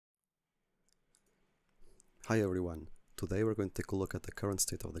Hi everyone, today we're going to take a look at the current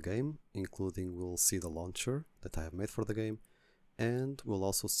state of the game, including we'll see the launcher that I have made for the game, and we'll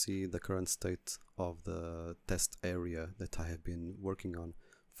also see the current state of the test area that I have been working on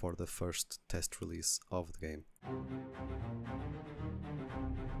for the first test release of the game.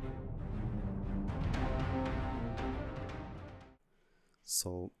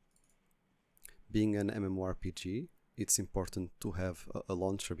 So, being an MMORPG, it's important to have a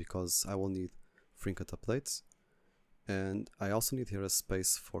launcher because I will need frequent updates, and I also need here a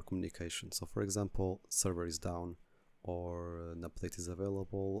space for communication. So for example, server is down, or an update is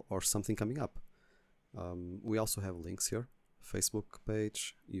available, or something coming up. We also have links here, Facebook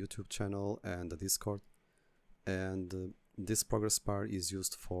page, YouTube channel, and the Discord. And this progress bar is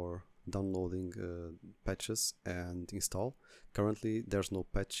used for downloading patches and install. Currently there's no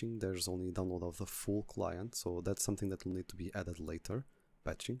patching, there's only download of the full client, so that's something that will need to be added later,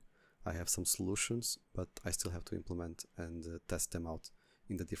 patching. I have some solutions, but I still have to implement and test them out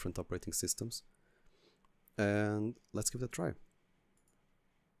in the different operating systems. And let's give it a try.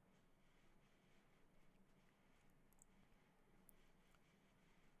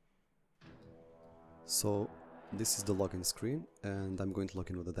 So this is the login screen, and I'm going to log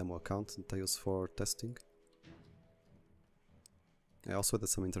in with a demo account that I use for testing. I also added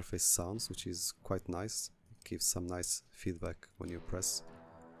some interface sounds, which is quite nice. It gives some nice feedback when you press.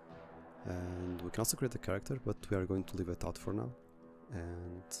 And we can also create a character, but we are going to leave it out for now.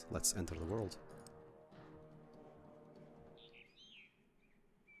 And let's enter the world.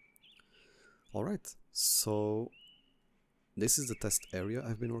 Alright, so this is the test area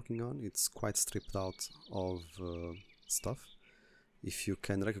I've been working on. It's quite stripped out of stuff. If you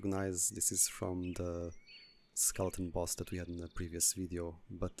can recognize, this is from the skeleton boss that we had in the previous video,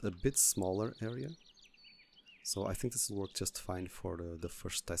 but a bit smaller area. So I think this will work just fine for the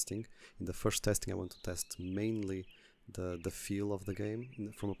first testing. In the first testing I want to test mainly the feel of the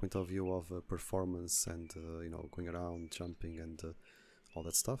game from a point of view of performance and you know, going around, jumping and all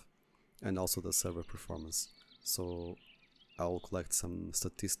that stuff, and also the server performance. So I'll collect some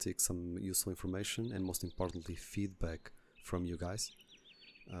statistics, some useful information, and most importantly feedback from you guys.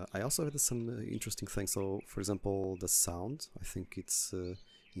 I also added some interesting things. So for example, the sound, I think it's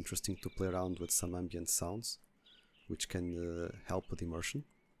interesting to play around with some ambient sounds, which can help with immersion.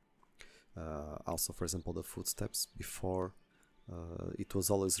 Also, for example, the footsteps. Before it was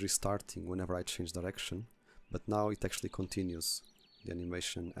always restarting whenever I change direction, but now it actually continues the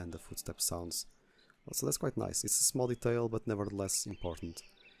animation and the footstep sounds. So that's quite nice. It's a small detail, but nevertheless important.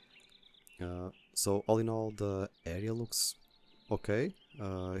 So all in all, the area looks okay.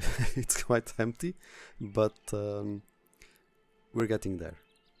 It's quite empty, but we're getting there.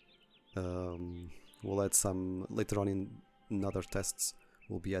 We'll add some later on in other tests.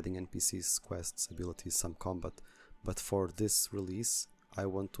 We'll be adding NPCs, quests, abilities, some combat. But for this release, I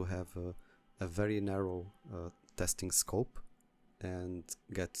want to have a very narrow testing scope and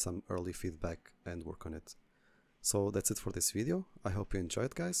get some early feedback and work on it. So that's it for this video. I hope you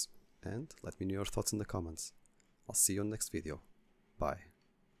enjoyed, guys, and let me know your thoughts in the comments. I'll see you on the next video. Bye.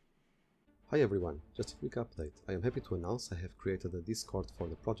 Hi everyone, just a quick update. I am happy to announce I have created a Discord for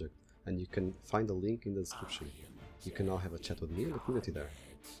the project, and you can find the link in the description. You can now have a chat with me in the community there.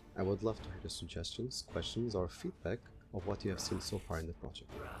 I would love to hear your suggestions, questions or feedback of what you have seen so far in the project.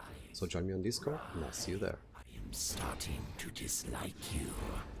 So join me on Discord and I'll see you there. I am starting to dislike you.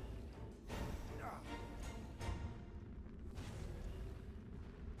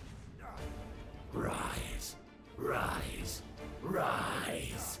 Rise, rise,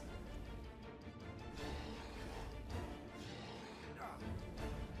 rise!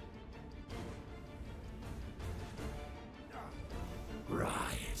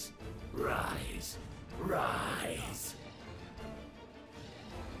 Rise, rise, rise!